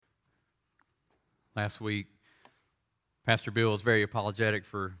Last week, Pastor Bill was very apologetic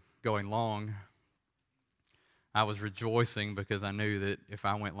for going long. I was rejoicing because I knew that if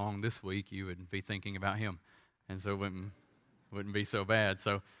I went long this week, you would be thinking about him, and so it wouldn't be so bad.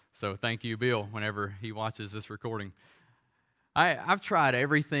 So thank you, Bill, whenever he watches this recording. I've tried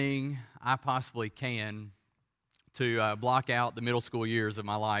everything I possibly can to block out the middle school years of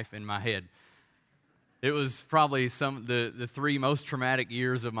my life in my head. It was probably the three most traumatic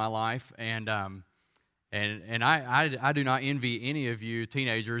years of my life, and I do not envy any of you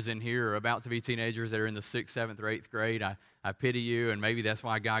teenagers in here or about to be teenagers that are in the 6th, 7th, or 8th grade. I pity you, and maybe that's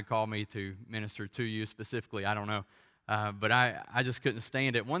why God called me to minister to you specifically. I don't know. But I just couldn't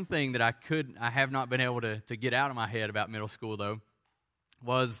stand it. One thing that I have not been able to get out of my head about middle school, though,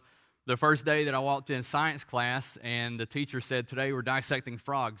 was the first day that I walked in science class, and the teacher said, "Today we're dissecting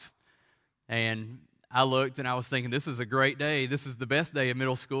frogs." And I looked and I was thinking, this is a great day. This is the best day of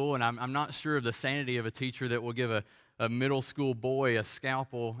middle school, and I'm not sure of the sanity of a teacher that will give a middle school boy a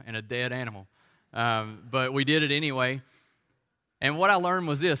scalpel and a dead animal. But we did it anyway. And what I learned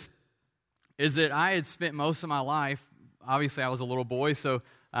was this, is that I had spent most of my life, obviously I was a little boy, so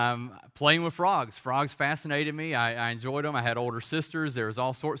playing with frogs. Frogs fascinated me. I enjoyed them. I had older sisters. There was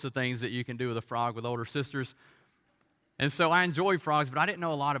all sorts of things that you can do with a frog with older sisters. And so I enjoyed frogs, but I didn't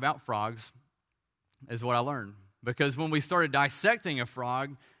know a lot about frogs, is what I learned. Because when we started dissecting a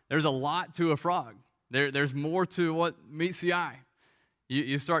frog, there's a lot to a frog. There's more to what meets the eye.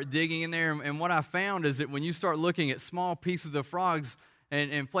 You start digging in there, and what I found is that when you start looking at small pieces of frogs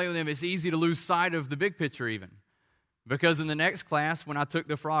and play with them, it's easy to lose sight of the big picture even. Because in the next class, when I took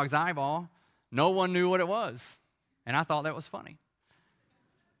the frog's eyeball, no one knew what it was. And I thought that was funny.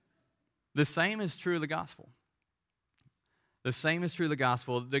 The same is true of the gospel. The same is true of the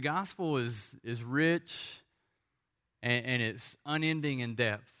gospel. The gospel is rich and it's unending in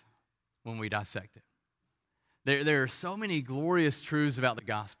depth when we dissect it. There are so many glorious truths about the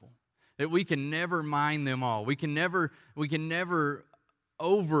gospel that we can never mine them all. We can never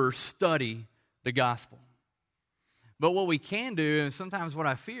overstudy the gospel. But what we can do, and sometimes what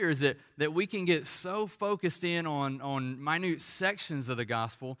I fear, is that we can get so focused in on minute sections of the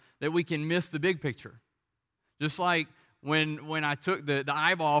gospel that we can miss the big picture. Just like when I took the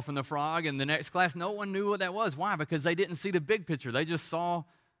eyeball from the frog in the next class, no one knew what that was. Why? Because they didn't see the big picture. They just saw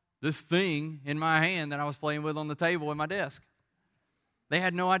this thing in my hand that I was playing with on the table in my desk. They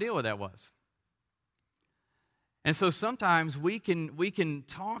had no idea what that was. And so sometimes we can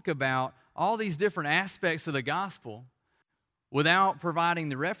talk about all these different aspects of the gospel without providing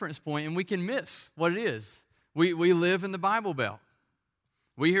the reference point, and we can miss what it is. We live in the Bible Belt.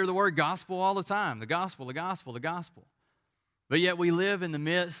 We hear the word gospel all the time, the gospel, the gospel, the gospel. But yet we live in the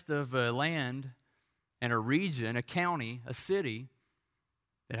midst of a land and a region, a county, a city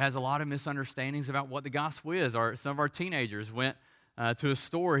that has a lot of misunderstandings about what the gospel is. Some of our teenagers went to a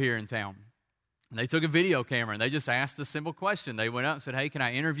store here in town, and they took a video camera, and they just asked a simple question. They went up and said, "Hey, can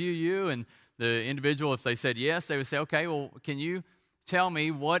I interview you?" And the individual, if they said yes, they would say, "Okay, well, can you tell me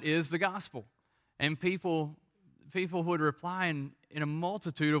what is the gospel?" And people would reply in a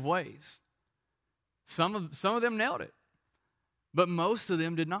multitude of ways. Some of them nailed it, but most of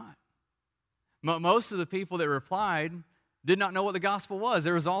them did not. Most of the people that replied did not know what the gospel was.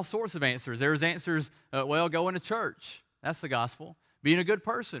 There was all sorts of answers. There was answers, going to church. That's the gospel. Being a good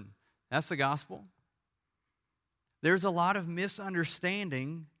person. That's the gospel. There's a lot of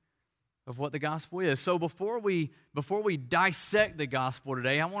misunderstanding of what the gospel is. So before we dissect the gospel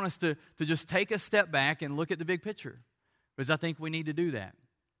today, I want us to just take a step back and look at the big picture, because I think we need to do that.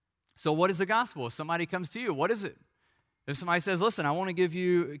 So what is the gospel? If somebody comes to you, what is it? If somebody says, "Listen, I want to give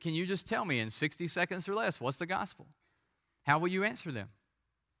you, can you just tell me in 60 seconds or less, what's the gospel?" How will you answer them?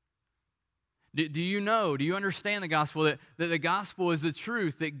 Do you understand the gospel, that the gospel is the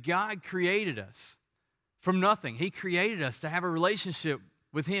truth that God created us from nothing? He created us to have a relationship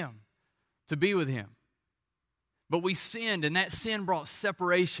with Him, to be with Him. But we sinned, and that sin brought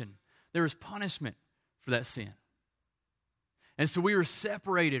separation. There was punishment for that sin. And so we were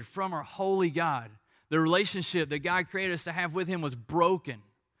separated from our holy God. The relationship that God created us to have with Him was broken.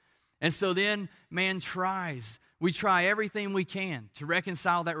 And so then we try everything we can to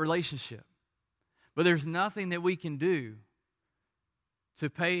reconcile that relationship. But there's nothing that we can do to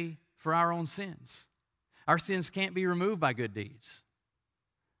pay for our own sins. Our sins can't be removed by good deeds.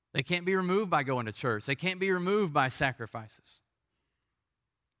 They can't be removed by going to church. They can't be removed by sacrifices.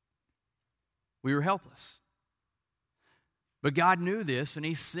 We were helpless. But God knew this, and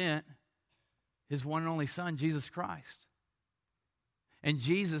He sent His one and only Son, Jesus Christ. And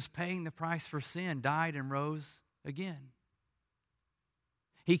Jesus, paying the price for sin, died and rose again.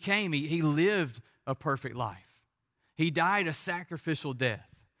 He came, he lived a perfect life. He died a sacrificial death,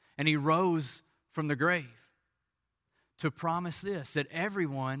 and he rose from the grave to promise this, that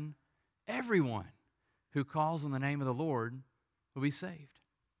everyone who calls on the name of the Lord will be saved.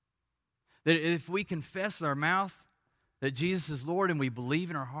 That if we confess with our mouth that Jesus is Lord and we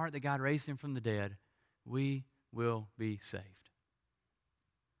believe in our heart that God raised him from the dead, we will be saved.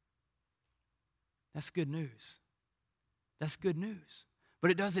 That's good news. That's good news.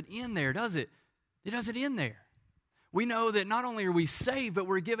 But it doesn't end there, does it? It doesn't end there. We know that not only are we saved, but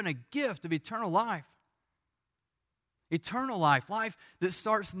we're given a gift of eternal life. Eternal life, life that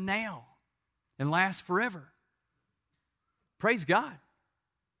starts now and lasts forever. Praise God.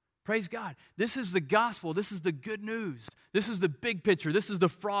 Praise God. This is the gospel. This is the good news. This is the big picture. This is the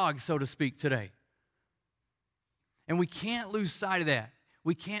frog, so to speak, today. And we can't lose sight of that.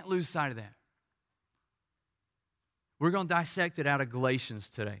 We can't lose sight of that. We're going to dissect it out of Galatians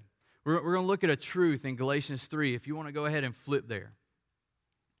today. We're going to look at a truth in Galatians 3. If you want to go ahead and flip there.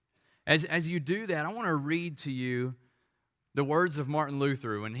 As you do that, I want to read to you the words of Martin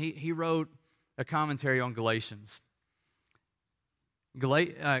Luther when he wrote a commentary on Galatians.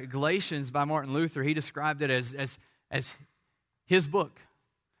 Galatians by Martin Luther, he described it as his book.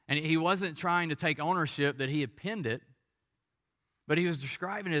 And he wasn't trying to take ownership that he had penned it, but he was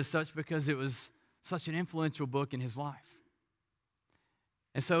describing it as such because it was such an influential book in his life.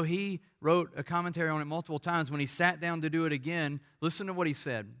 And so he wrote a commentary on it multiple times. When he sat down to do it again, listen to what he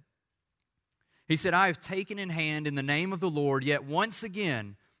said. He said, I have taken in hand in the name of the Lord yet once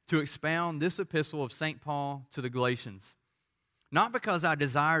again to expound this epistle of St. Paul to the Galatians. Not because I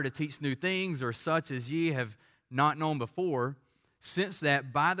desire to teach new things or such as ye have not known before, since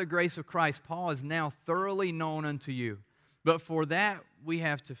that by the grace of Christ Paul is now thoroughly known unto you. But for that we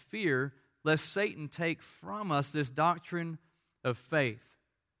have to fear, lest Satan take from us this doctrine of faith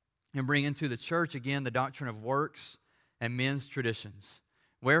and bring into the church again the doctrine of works and men's traditions.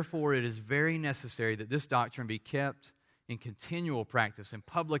 Wherefore it is very necessary that this doctrine be kept in continual practice, in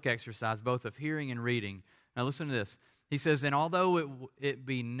public exercise, both of hearing and reading. Now listen to this. He says, and although it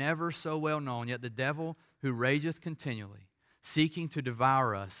be never so well known, yet the devil who rageth continually, seeking to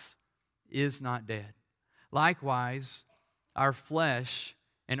devour us, is not dead. Likewise, our flesh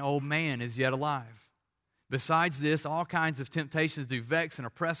and old man is yet alive. Besides this, all kinds of temptations do vex and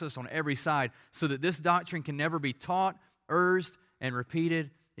oppress us on every side, so that this doctrine can never be taught, urged, and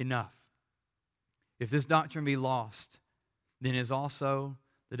repeated enough. If this doctrine be lost, then is also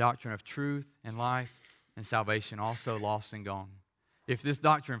the doctrine of truth and life and salvation also lost and gone. If this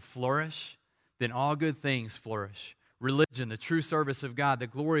doctrine flourish, then all good things flourish. Religion, the true service of God, the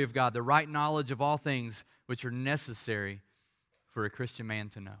glory of God, the right knowledge of all things which are necessary for a Christian man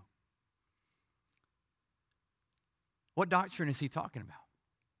to know. What doctrine is he talking about?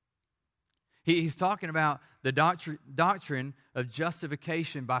 He's talking about the doctrine of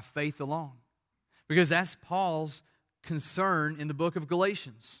justification by faith alone. Because that's Paul's concern in the book of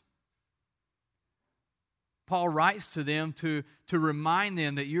Galatians. Paul writes to them to remind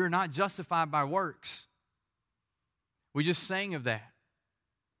them that you're not justified by works. We just sang of that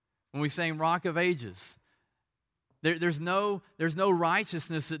when we sang Rock of Ages. There's no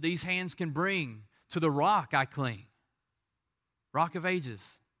righteousness that these hands can bring. To the rock I cling. Rock of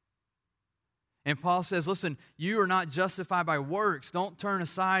Ages. And Paul says, listen, you are not justified by works. Don't turn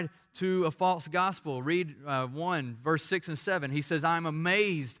aside to a false gospel. Read 1, verse 6 and 7. He says, I'm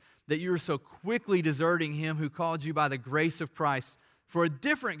amazed that you are so quickly deserting him who called you by the grace of Christ for a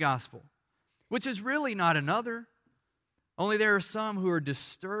different gospel, which is really not another. Only there are some who are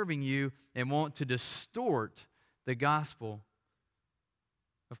disturbing you and want to distort the gospel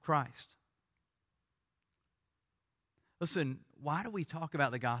of Christ. Listen, why do we talk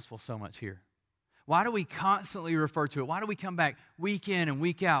about the gospel so much here? Why do we constantly refer to it? Why do we come back week in and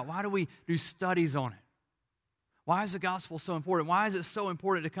week out? Why do we do studies on it? Why is the gospel so important? Why is it so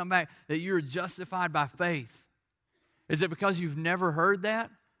important to come back that you're justified by faith? Is it because you've never heard that?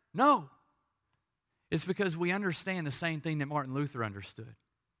 No. It's because we understand the same thing that Martin Luther understood.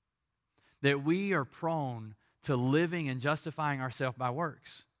 That we are prone to living and justifying ourselves by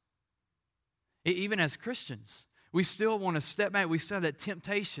works. Even as Christians, we still want to step back. We still have that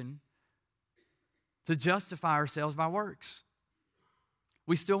temptation to justify ourselves by works.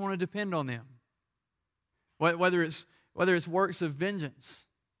 We still want to depend on them. Whether it's works of vengeance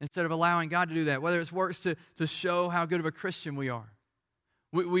instead of allowing God to do that. Whether it's works to show how good of a Christian we are.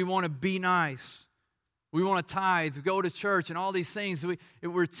 We want to be nice. We want to tithe, go to church, and all these things.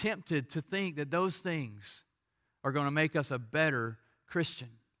 We're tempted to think that those things are going to make us a better Christian.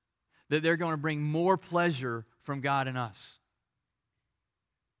 That they're going to bring more pleasure from God in us.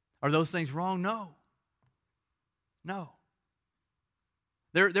 Are those things wrong? No. No.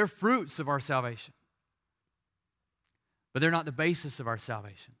 They're fruits of our salvation. But they're not the basis of our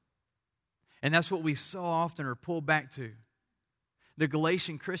salvation. And that's what we so often are pulled back to. The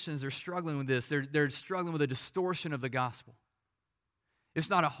Galatian Christians are struggling with this. They're struggling with a distortion of the gospel. It's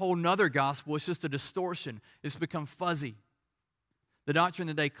not a whole nother gospel. It's just a distortion. It's become fuzzy. The doctrine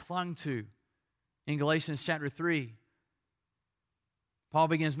that they clung to in Galatians chapter 3, Paul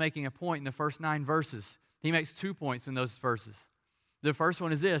begins making a point in the first 9 verses. He makes 2 points in those verses. The first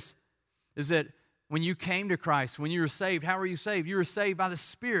one is this, is that when you came to Christ, when you were saved, how were you saved? You were saved by the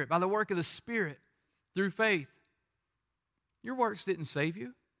Spirit, by the work of the Spirit, through faith. Your works didn't save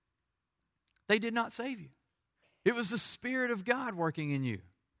you. They did not save you. It was the Spirit of God working in you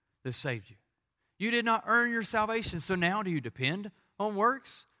that saved you. You did not earn your salvation, so now do you depend on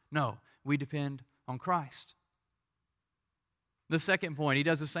works? No, we depend on Christ. The second point, he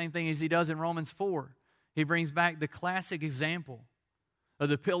does the same thing as he does in Romans 4. He brings back the classic example of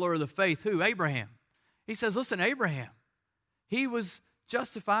the pillar of the faith. Who? Abraham. He says, listen, Abraham, he was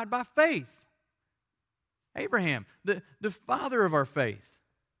justified by faith. Abraham, the father of our faith.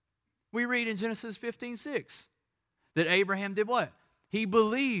 We read in Genesis 15:6 that Abraham did what? He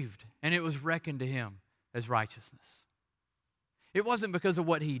believed, and it was reckoned to him as righteousness. It wasn't because of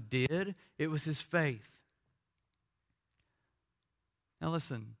what he did, it was his faith. Now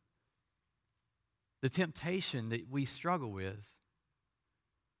listen, the temptation that we struggle with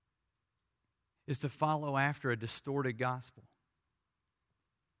is to follow after a distorted gospel.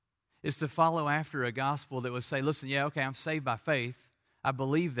 Is to follow after a gospel that would say, listen, yeah, okay, I'm saved by faith. I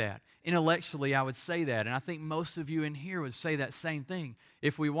believe that. Intellectually, I would say that. And I think most of you in here would say that same thing.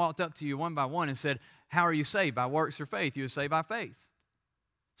 If we walked up to you one by one and said, how are you saved? By works or faith? You would say by faith.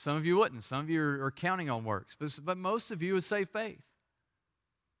 Some of you wouldn't. Some of you are counting on works. But most of you would say faith.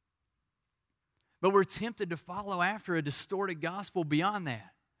 But we're tempted to follow after a distorted gospel beyond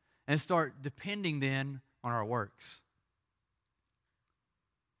that and start depending then on our works.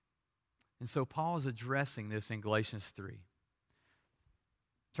 And so Paul is addressing this in Galatians 3.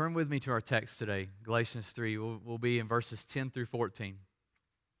 Turn with me to our text today, Galatians 3. We'll be in verses 10 through 14.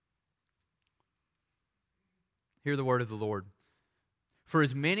 Hear the word of the Lord. For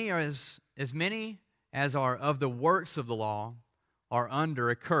as many as are of the works of the law are under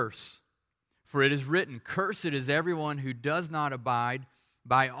a curse. For it is written, cursed is everyone who does not abide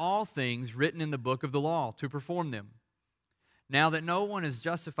by all things written in the book of the law to perform them. Now that no one is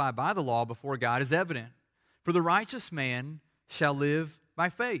justified by the law before God is evident. For the righteous man shall live by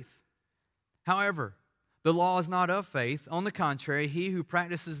faith. However, the law is not of faith. On the contrary, he who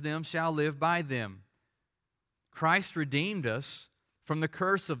practices them shall live by them. Christ redeemed us from the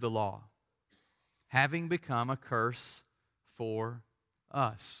curse of the law, having become a curse for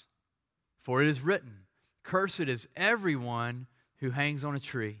us. For it is written, cursed is everyone who hangs on a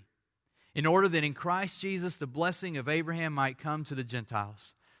tree, in order that in Christ Jesus the blessing of Abraham might come to the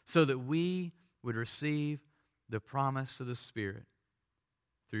Gentiles, so that we would receive the promise of the Spirit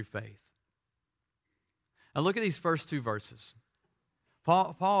through faith. Now look at these first 2 verses.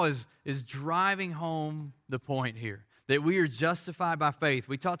 Paul is driving home the point here, that we are justified by faith.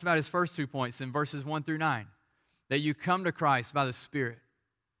 We talked about his first 2 points in verses 1 through 9, that you come to Christ by the Spirit,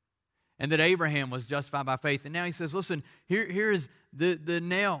 and that Abraham was justified by faith. And now he says, listen, here is the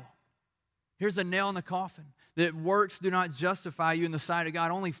nail. Here's the nail in the coffin, that works do not justify you in the sight of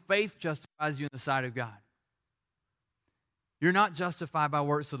God. Only faith justifies you in the sight of God. You're not justified by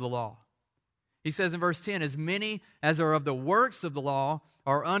works of the law. He says in verse 10, as many as are of the works of the law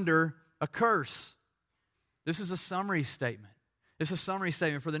are under a curse. This is a summary statement. It's a summary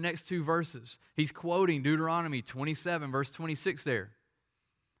statement for the next 2 verses. He's quoting Deuteronomy 27, verse 26 there.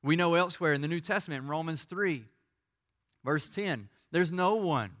 We know elsewhere in the New Testament, in Romans 3, verse 10, there's no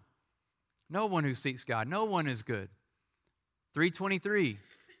one who seeks God. No one is good. 3:23,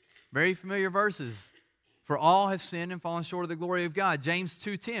 very familiar verses. For all have sinned and fallen short of the glory of God. James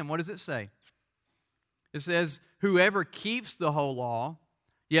 2:10, what does it say? It says, whoever keeps the whole law,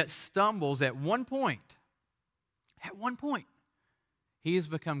 yet stumbles at one point, he has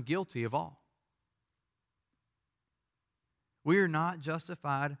become guilty of all. We are not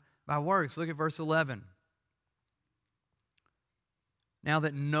justified by works. Look at verse 11. Now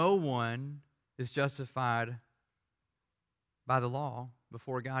that no one is justified by the law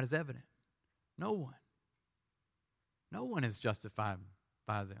before God is evident. No one. No one is justified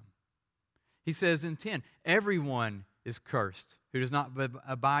by them. He says in 10, everyone is cursed who does not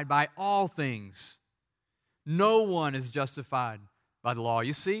abide by all things. No one is justified by the law.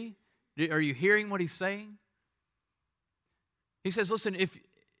 You see? Are you hearing what he's saying? He says, listen,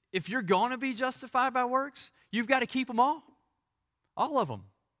 if you're going to be justified by works, you've got to keep them all of them.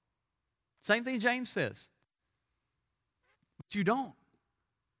 Same thing James says. But you don't.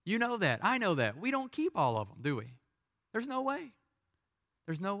 You know that. I know that. We don't keep all of them, do we? There's no way.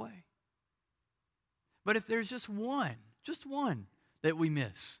 There's no way. But if there's just one that we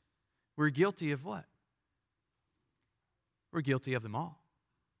miss, we're guilty of what? We're guilty of them all.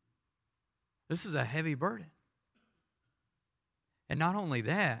 This is a heavy burden. And not only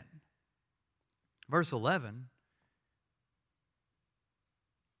that, verse 11,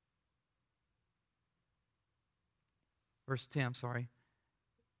 verse 10, I'm sorry.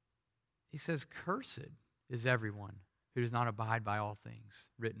 He says, cursed is everyone who does not abide by all things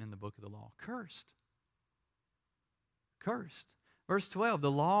written in the book of the law. Cursed. Cursed. Verse 12,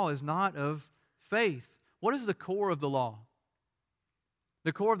 the law is not of faith. What is the core of the law?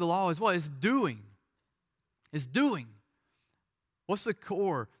 The core of the law is what? It's doing. It's doing. What's the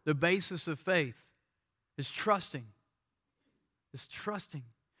core, the basis of faith? It's trusting. It's trusting.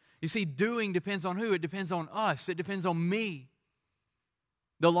 You see, doing depends on who? It depends on us. It depends on me.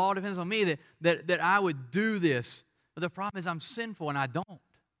 The law depends on me that I would do this. But the problem is I'm sinful and I don't.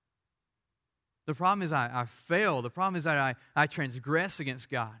 The problem is I fail. The problem is that I transgress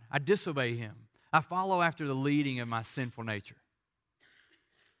against God. I disobey Him. I follow after the leading of my sinful nature.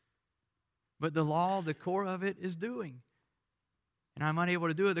 But the law, the core of it is doing. And I'm unable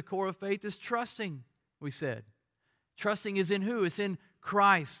to do it. The core of faith is trusting, we said. Trusting is in who? It's in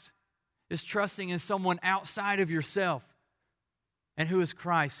Christ. It's trusting in someone outside of yourself. And who is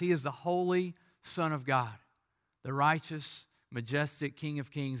Christ? He is the holy Son of God, the righteous, majestic King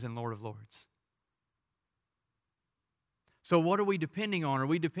of kings and Lord of lords. So what are we depending on? Are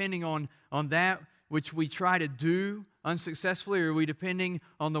we depending on that which we try to do unsuccessfully, or are we depending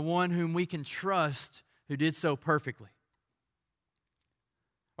on the one whom we can trust who did so perfectly?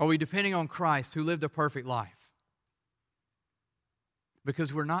 Are we depending on Christ who lived a perfect life?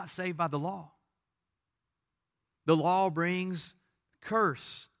 Because we're not saved by the law. The law brings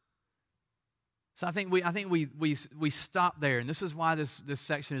curse. So I think we stop there, and this is why this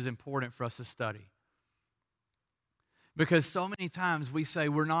section is important for us to study. Because so many times we say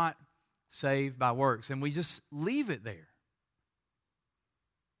we're not saved by works, and we just leave it there.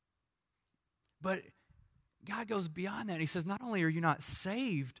 But God goes beyond that. He says, not only are you not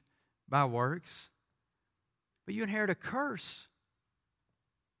saved by works, but you inherit a curse.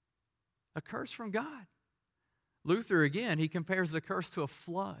 A curse from God. Luther, again, he compares the curse to a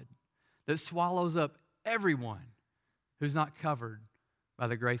flood that swallows up everyone who's not covered by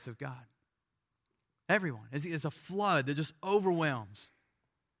the grace of God. Everyone. It's a flood that just overwhelms.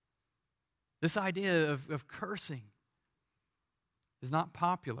 This idea of cursing is not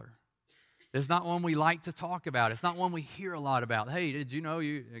popular. It's not one we like to talk about. It's not one we hear a lot about. Hey, did you know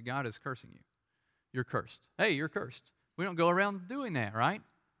God is cursing you? You're cursed. Hey, you're cursed. We don't go around doing that, right?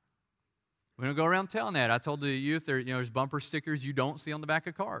 We don't go around telling that. I told the youth there's bumper stickers you don't see on the back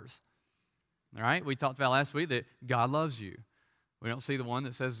of cars. All right? We talked about last week that God loves you. We don't see the one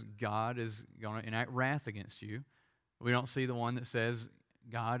that says God is going to enact wrath against you. We don't see the one that says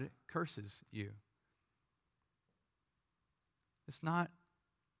God curses you. It's not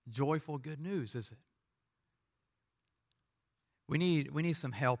joyful good news, is it? We need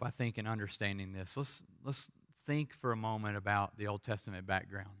some help, I think, in understanding this. Let's think for a moment about the Old Testament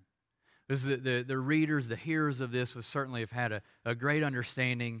background. Because the readers, the hearers of this would certainly have had a great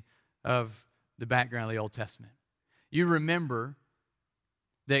understanding of the background of the Old Testament. You remember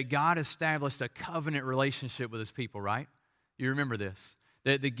that God established a covenant relationship with His people, right? You remember this.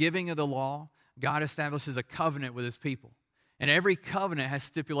 That the giving of the law, God establishes a covenant with His people. And every covenant has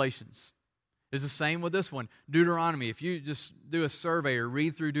stipulations. It's the same with this one. Deuteronomy, if you just do a survey or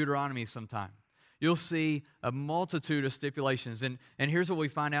read through Deuteronomy sometime, you'll see a multitude of stipulations. And here's what we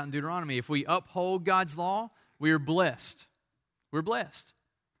find out in Deuteronomy. If we uphold God's law, we are blessed. We're blessed.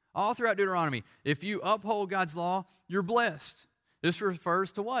 All throughout Deuteronomy, if you uphold God's law, you're blessed. This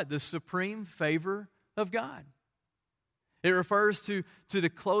refers to what? The supreme favor of God. It refers to the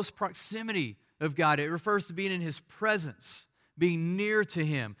close proximity of God. It refers to being in His presence, being near to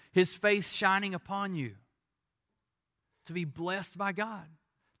Him, His face shining upon you. To be blessed by God.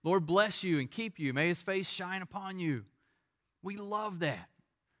 Lord bless you and keep you. May His face shine upon you. We love that.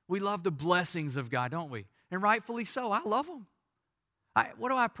 We love the blessings of God, don't we? And rightfully so. I love them. What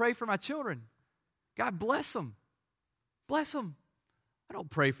do I pray for my children? God bless them. Bless them. I don't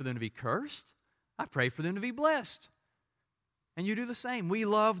pray for them to be cursed. I pray for them to be blessed. And you do the same. We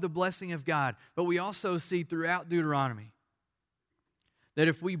love the blessing of God. But we also see throughout Deuteronomy that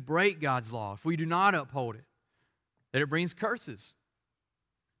if we break God's law, if we do not uphold it, that it brings curses.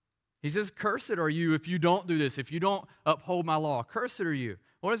 He says, cursed are you if you don't do this, if you don't uphold my law. Cursed are you.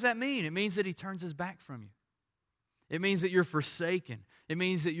 What does that mean? It means that he turns his back from you. It means that you're forsaken. It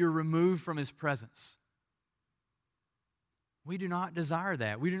means that you're removed from his presence. We do not desire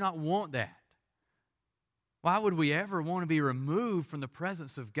that. We do not want that. Why would we ever want to be removed from the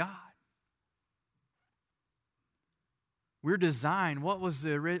presence of God? We're designed. What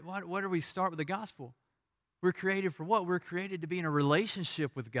do we start with the gospel? We're created for what? We're created to be in a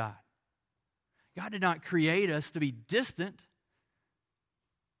relationship with God. God did not create us to be distant.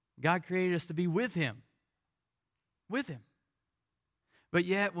 God created us to be with Him. With Him. But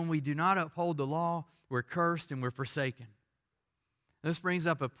yet, when we do not uphold the law, we're cursed and we're forsaken. This brings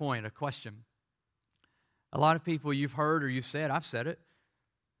up a point, a question. A lot of people you've heard or you've said, I've said it,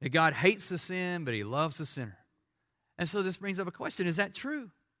 that God hates the sin, but He loves the sinner. And so this brings up a question. Is that true?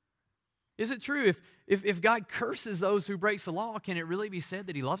 Is it true? If God curses those who breaks the law, can it really be said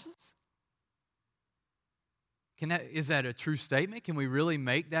that He loves us? Is that a true statement? Can we really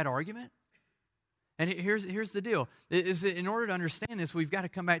make that argument? And here's the deal. Is that in order to understand this, we've got to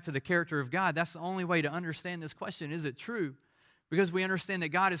come back to the character of God. That's the only way to understand this question. Is it true? Because we understand that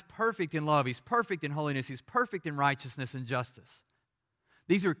God is perfect in love. He's perfect in holiness. He's perfect in righteousness and justice.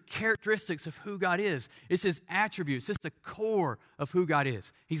 These are characteristics of who God is. It's His attributes. It's the core of who God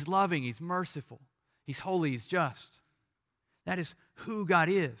is. He's loving. He's merciful. He's holy. He's just. That is who God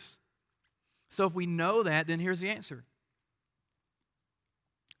is. So if we know that, then here's the answer.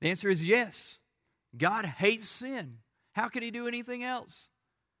 The answer is yes. God hates sin. How could He do anything else?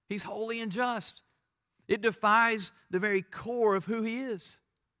 He's holy and just. It defies the very core of who He is.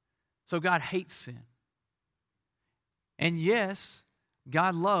 So God hates sin. And yes,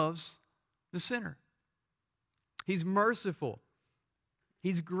 God loves the sinner. He's merciful.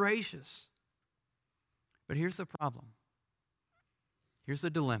 He's gracious. But here's the problem. Here's the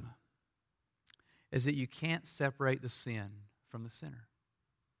dilemma. Is that you can't separate the sin from the sinner.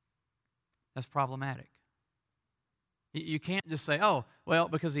 That's problematic. You can't just say, oh, well,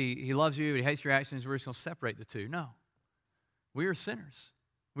 because he loves you, He hates your actions, we're just going to separate the two. No. We are sinners.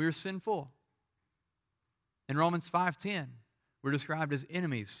 We are sinful. In Romans 5:10, we're described as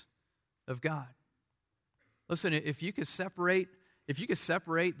enemies of God. Listen, if you could separate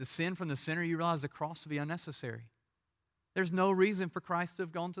the sin from the sinner, you realize the cross would be unnecessary. There's no reason for Christ to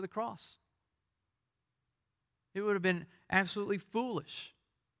have gone to the cross. It would have been absolutely foolish.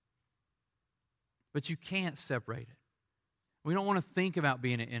 But you can't separate it. We don't want to think about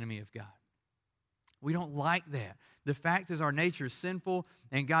being an enemy of God. We don't like that. The fact is our nature is sinful,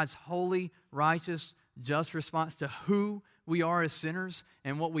 and God's holy, righteous, just response to who we are as sinners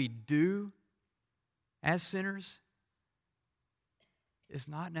and what we do as sinners is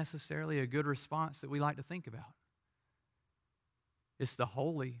not necessarily a good response that we like to think about. It's the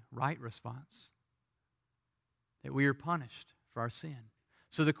holy, right response. That we are punished for our sin.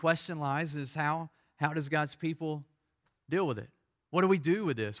 So the question lies is how does God's people deal with it? What do we do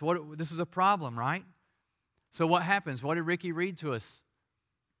with this? This is a problem, right? So what happens? What did Ricky read to us?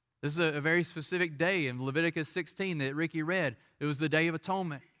 This is a very specific day in Leviticus 16 that Ricky read. It was the Day of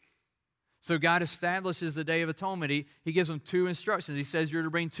Atonement. So God establishes the Day of Atonement. He gives them two instructions. He says you're to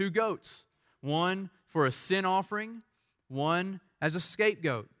bring 2 goats. One for a sin offering, one as a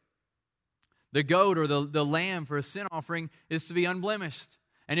scapegoat. The goat or the lamb for a sin offering is to be unblemished.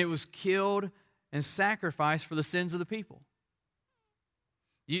 And it was killed and sacrificed for the sins of the people.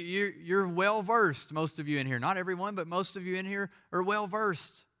 You're well-versed, most of you in here. Not everyone, but most of you in here are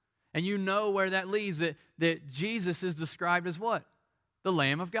well-versed. And you know where that leads, that Jesus is described as what? The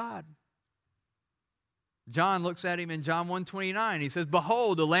Lamb of God. John looks at Him in John 1:29. He says,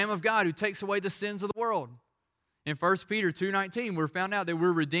 behold, the Lamb of God who takes away the sins of the world. In 1 Peter 2:19, we're found out that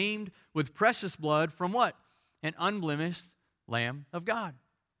we're redeemed with precious blood from what? An unblemished Lamb of God.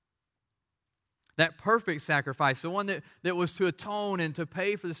 That perfect sacrifice, the one that was to atone and to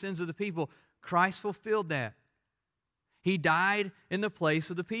pay for the sins of the people, Christ fulfilled that. He died in the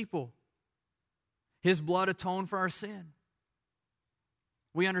place of the people. His blood atoned for our sin.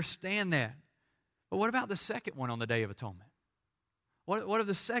 We understand that. But what about the second one on the Day of Atonement? What of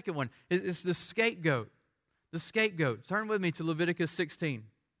the second one? It's the scapegoat. The scapegoat. Turn with me to Leviticus 16.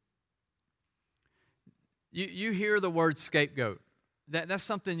 You hear the word scapegoat. That's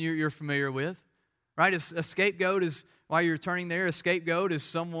something you're familiar with, right? A scapegoat is, while you're turning there, a scapegoat is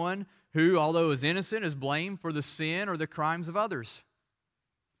someone who, although is innocent, is blamed for the sin or the crimes of others.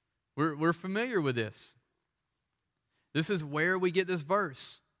 We're familiar with this. This is where we get this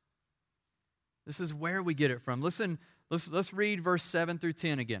verse. This is where we get it from. Listen, let's read verse 7 through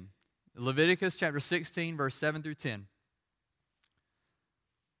 10 again. Leviticus chapter 16, verse 7 through 10.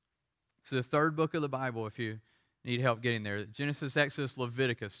 It's the third book of the Bible if you need help getting there. Genesis, Exodus,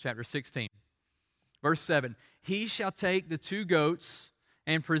 Leviticus, chapter 16. Verse 7, he shall take the 2 goats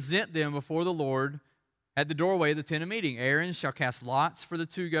and present them before the Lord at the doorway of the tent of meeting. Aaron shall cast lots for the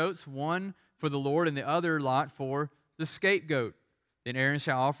 2 goats, one for the Lord and the other lot for the scapegoat. Then Aaron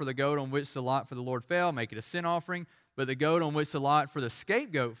shall offer the goat on which the lot for the Lord fell, make it a sin offering, but the goat on which the lot for the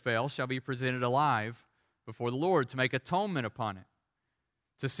scapegoat fell shall be presented alive before the Lord to make atonement upon it,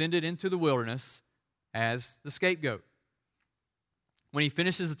 to send it into the wilderness as the scapegoat. When he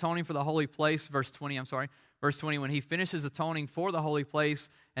finishes atoning for the holy place, verse 20, when he finishes atoning for the holy place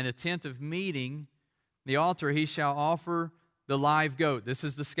and the tent of meeting, the altar, he shall offer the live goat. This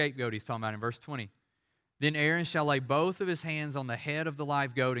is the scapegoat he's talking about in verse 20. Then Aaron shall lay both of his hands on the head of the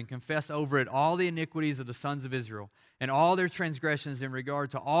live goat and confess over it all the iniquities of the sons of Israel and all their transgressions in regard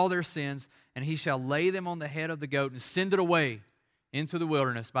to all their sins, and he shall lay them on the head of the goat and send it away into the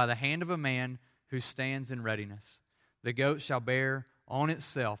wilderness by the hand of a man who stands in readiness. The goat shall bear on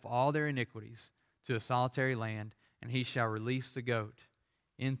itself all their iniquities to a solitary land, and he shall release the goat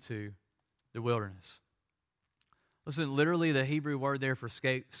into the wilderness. Listen, literally the Hebrew word there for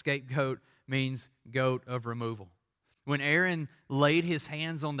scapegoat means goat of removal. When Aaron laid his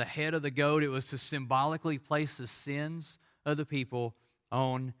hands on the head of the goat, it was to symbolically place the sins of the people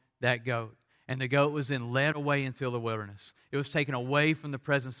on that goat. And the goat was then led away into the wilderness. It was taken away from the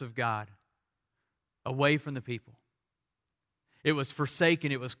presence of God, away from the people. It was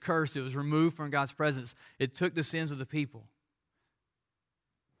forsaken, it was cursed, it was removed from God's presence. It took the sins of the people.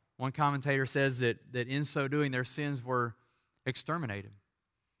 One commentator says that in so doing, their sins were exterminated.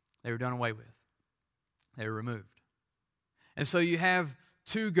 They were done away with. They were removed. And so you have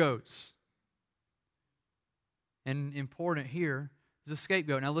 2 goats. And important here is a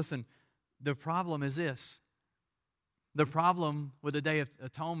scapegoat. Now listen, the problem is this. The problem with the Day of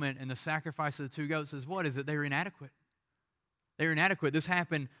Atonement and the sacrifice of the 2 goats is what? Is that they were inadequate. They were inadequate. This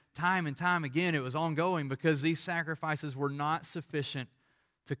happened time and time again. It was ongoing because these sacrifices were not sufficient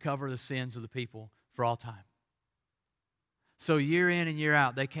to cover the sins of the people for all time. So year in and year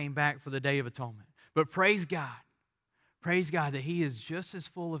out, they came back for the Day of Atonement. But praise God that He is just as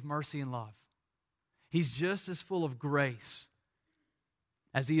full of mercy and love. He's just as full of grace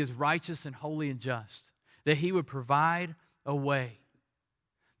as He is righteous and holy and just, that He would provide a way,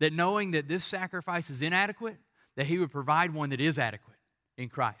 that knowing that this sacrifice is inadequate, that He would provide one that is adequate in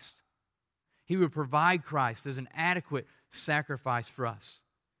Christ. He would provide Christ as an adequate sacrifice for us.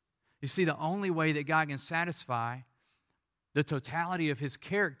 You see, the only way that God can satisfy the totality of His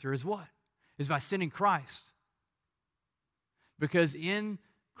character is what? Is by sending Christ. Because in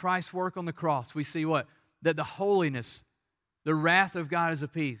Christ's work on the cross, we see what? That the holiness, the wrath of God is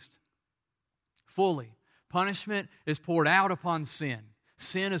appeased fully. Punishment is poured out upon sin.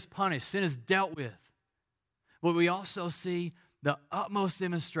 Sin is punished. Sin is dealt with. But we also see the utmost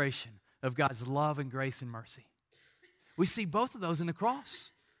demonstration of God's love and grace and mercy. We see both of those in the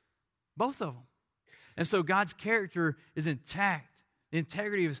cross. Both of them. And so God's character is intact. The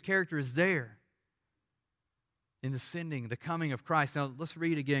integrity of His character is there in the sending, the coming of Christ. Now, let's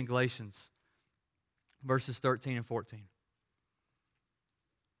read again Galatians verses 13 and 14.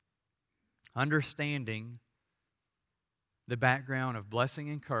 Understanding the background of blessing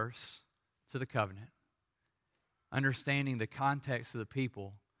and curse to the covenant, understanding the context of the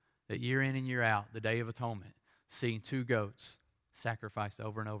people that year in and year out, the Day of Atonement, seeing 2 goats sacrificed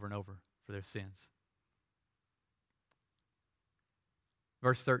over and over and over for their sins.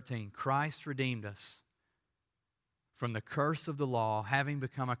 Verse 13, Christ redeemed us from the curse of the law, having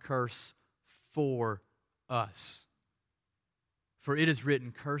become a curse for us. For it is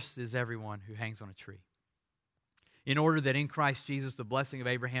written, cursed is everyone who hangs on a tree, in order that in Christ Jesus the blessing of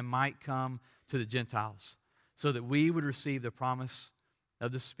Abraham might come to the Gentiles, so that we would receive the promise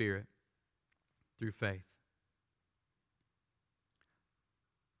of the Spirit through faith.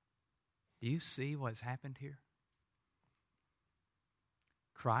 Do you see what's happened here?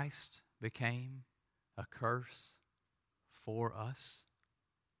 Christ became a curse for us.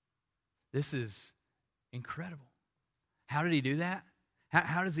 This is incredible. How did He do that?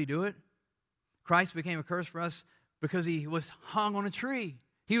 How does He do it? Christ became a curse for us because He was hung on a tree.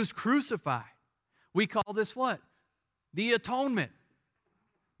 He was crucified. We call this what? The atonement.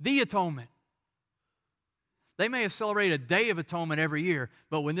 The atonement. They may have celebrated a Day of Atonement every year,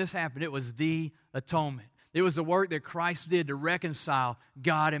 but when this happened, it was the atonement. It was the work that Christ did to reconcile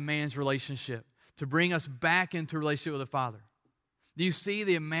God and man's relationship, to bring us back into a relationship with the Father. Do you see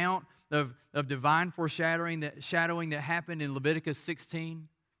the amount of divine foreshadowing that happened in Leviticus 16?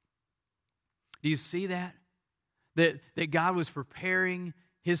 Do you see that? That God was preparing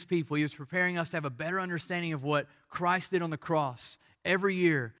His people. He was preparing us to have a better understanding of what Christ did on the cross. Every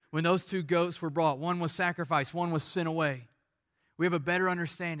year, when those two goats were brought, one was sacrificed, one was sent away, we have a better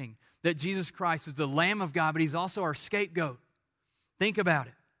understanding that Jesus Christ is the Lamb of God, but He's also our scapegoat. Think about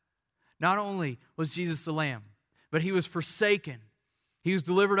it. Not only was Jesus the Lamb, but He was forsaken. He was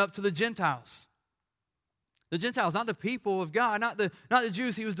delivered up to the Gentiles. The Gentiles, not the people of God, not the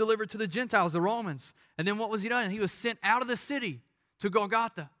Jews. He was delivered to the Gentiles, the Romans. And then what was He done? He was sent out of the city to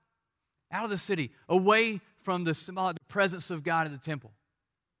Golgotha. Out of the city, away from the symbolic presence of God in the temple.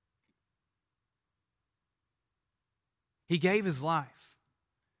 He gave His life.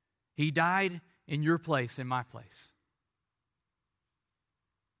 He died in your place, in my place.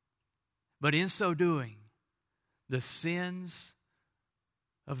 But in so doing, the sins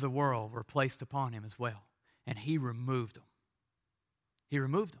of the world were placed upon Him as well. And He removed them. He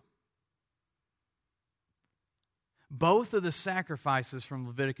removed them. Both of the sacrifices from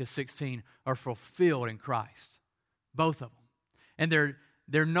Leviticus 16 are fulfilled in Christ. Both of them. And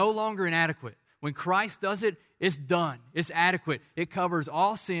they're no longer inadequate. When Christ does it, it's done. It's adequate. It covers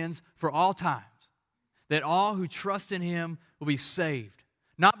all sins for all times. That all who trust in Him will be saved.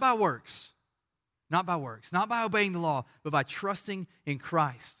 Not by works. Not by works. Not by obeying the law, but by trusting in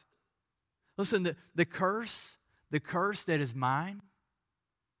Christ. Listen, the curse that is mine,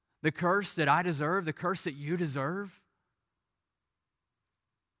 the curse that I deserve, the curse that you deserve,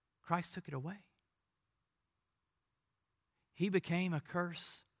 Christ took it away. He became a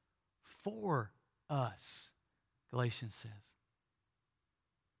curse for us, Galatians says.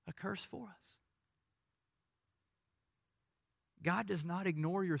 A curse for us. God does not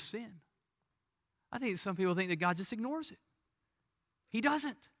ignore your sin. I think some people think that God just ignores it. He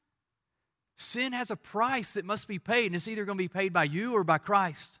doesn't. Sin has a price that must be paid, and it's either going to be paid by you or by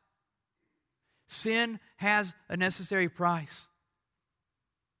Christ. Sin has a necessary price.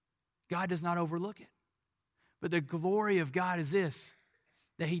 God does not overlook it. But the glory of God is this,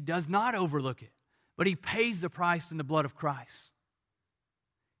 that He does not overlook it, but He pays the price in the blood of Christ.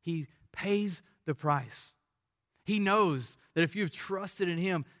 He pays the price. He knows that if you've trusted in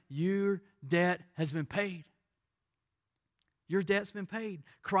Him, your debt has been paid. Your debt's been paid.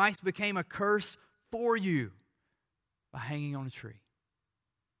 Christ became a curse for you by hanging on a tree.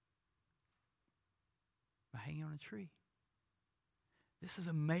 By hanging on a tree. This is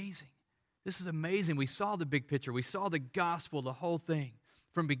amazing. This is amazing. We saw the big picture. We saw the gospel, the whole thing.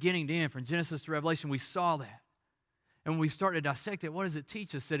 From beginning to end, from Genesis to Revelation, we saw that. And when we start to dissect it, what does it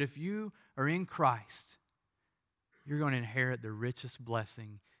teach us? That if you are in Christ, you're going to inherit the richest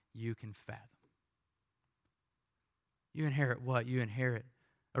blessing you can fathom. You inherit what? You inherit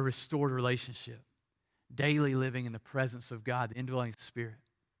a restored relationship, daily living in the presence of God, the indwelling Spirit.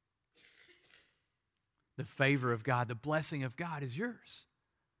 The favor of God, the blessing of God is yours.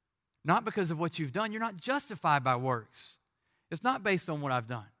 Not because of what you've done. You're not justified by works. It's not based on what I've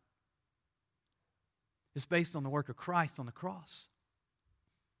done. It's based on the work of Christ on the cross.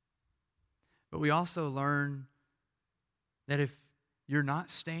 But we also learn that if you're not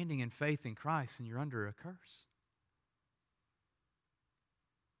standing in faith in Christ, then you're under a curse.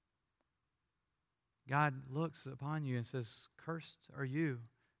 God looks upon you and says, "Cursed are you.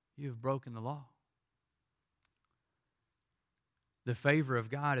 You have broken the law." The favor of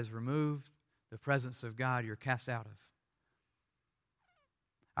God is removed. The presence of God you're cast out of.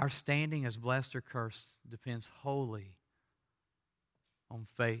 Our standing as blessed or cursed depends wholly on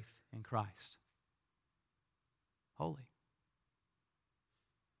faith in Christ. Wholly.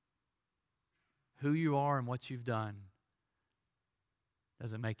 Who you are and what you've done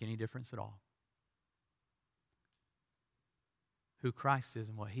doesn't make any difference at all. Who Christ is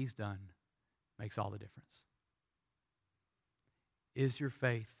and what He's done makes all the difference. Is your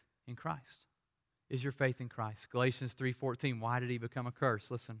faith in Christ? Is your faith in Christ? Galatians 3:14, why did He become a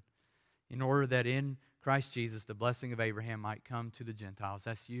curse? Listen, in order that in Christ Jesus the blessing of Abraham might come to the Gentiles.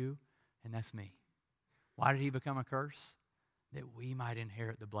 That's you and that's me. Why did He become a curse? That we might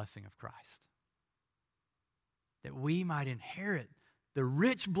inherit the blessing of Christ. That we might inherit the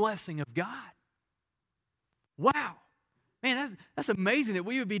rich blessing of God. Wow. Man, that's amazing that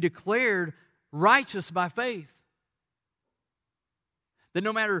we would be declared righteous by faith. That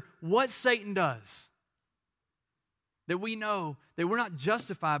no matter what Satan does, that we know that we're not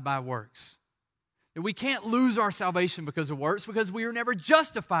justified by works. That we can't lose our salvation because of works, because we are never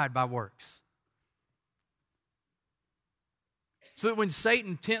justified by works. So that when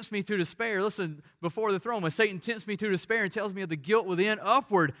Satan tempts me to despair, listen, before the throne, when Satan tempts me to despair and tells me of the guilt within,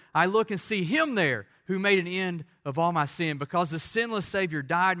 upward, I look and see Him there who made an end of all my sin. Because the sinless Savior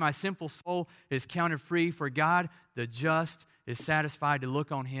died, my sinful soul is counted free. For God, the just, is satisfied to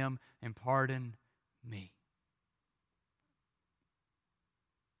look on him and pardon me.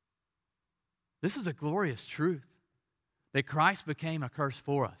 This is a glorious truth, that Christ became a curse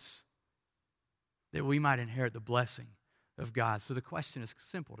for us, that we might inherit the blessing of God. So the question is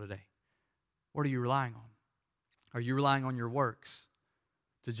simple today. What are you relying on? Are you relying on your works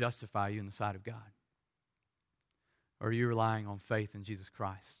to justify you in the sight of God? Or are you relying on faith in Jesus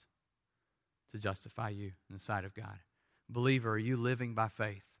Christ to justify you in the sight of God? Believer, are you living by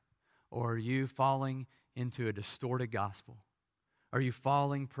faith? Or are you falling into a distorted gospel? Are you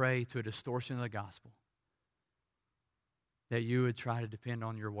falling prey to a distortion of the gospel? That you would try to depend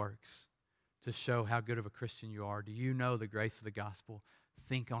on your works to show how good of a Christian you are. Do you know the grace of the gospel?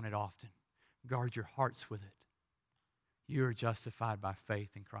 Think on it often. Guard your hearts with it. You are justified by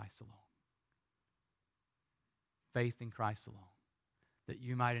faith in Christ alone. Faith in Christ alone. That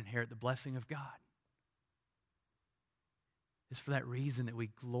you might inherit the blessing of God. It's for that reason that we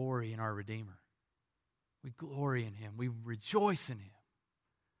glory in our Redeemer. We glory in him. We rejoice in him.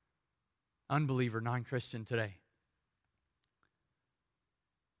 Unbeliever, non-Christian today.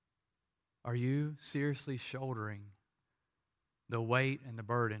 Are you seriously shouldering the weight and the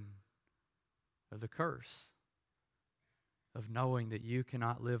burden of the curse of knowing that you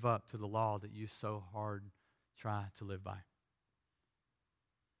cannot live up to the law that you so hard try to live by?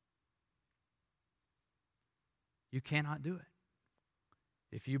 You cannot do it.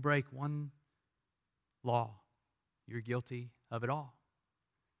 If you break one law, you're guilty of it all.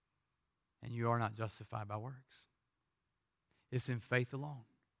 And you are not justified by works. It's in faith alone.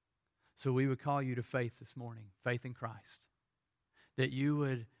 So we would call you to faith this morning, faith in Christ, that you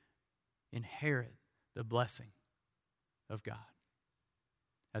would inherit the blessing of God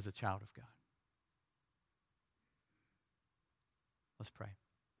as a child of God. Let's pray.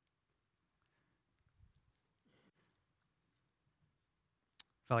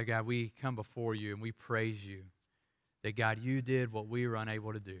 Father God, we come before you and we praise you that, God, you did what we were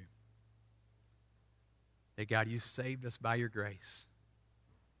unable to do. That, God, you saved us by your grace.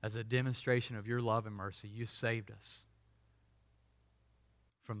 As a demonstration of your love and mercy, you saved us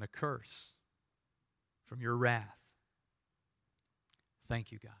from the curse, from your wrath.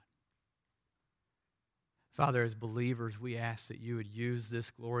 Thank you, God. Father, as believers, we ask that you would use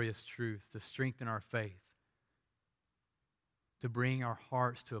this glorious truth to strengthen our faith, to bring our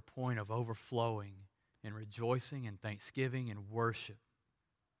hearts to a point of overflowing in rejoicing and thanksgiving and worship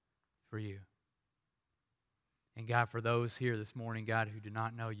for you. And God, for those here this morning, God, who do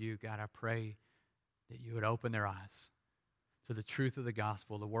not know you, God, I pray that you would open their eyes to the truth of the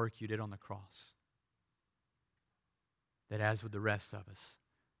gospel, the work you did on the cross. That as with the rest of us,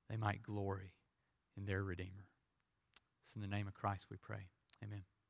 they might glory in their Redeemer. It's in the name of Christ we pray. Amen.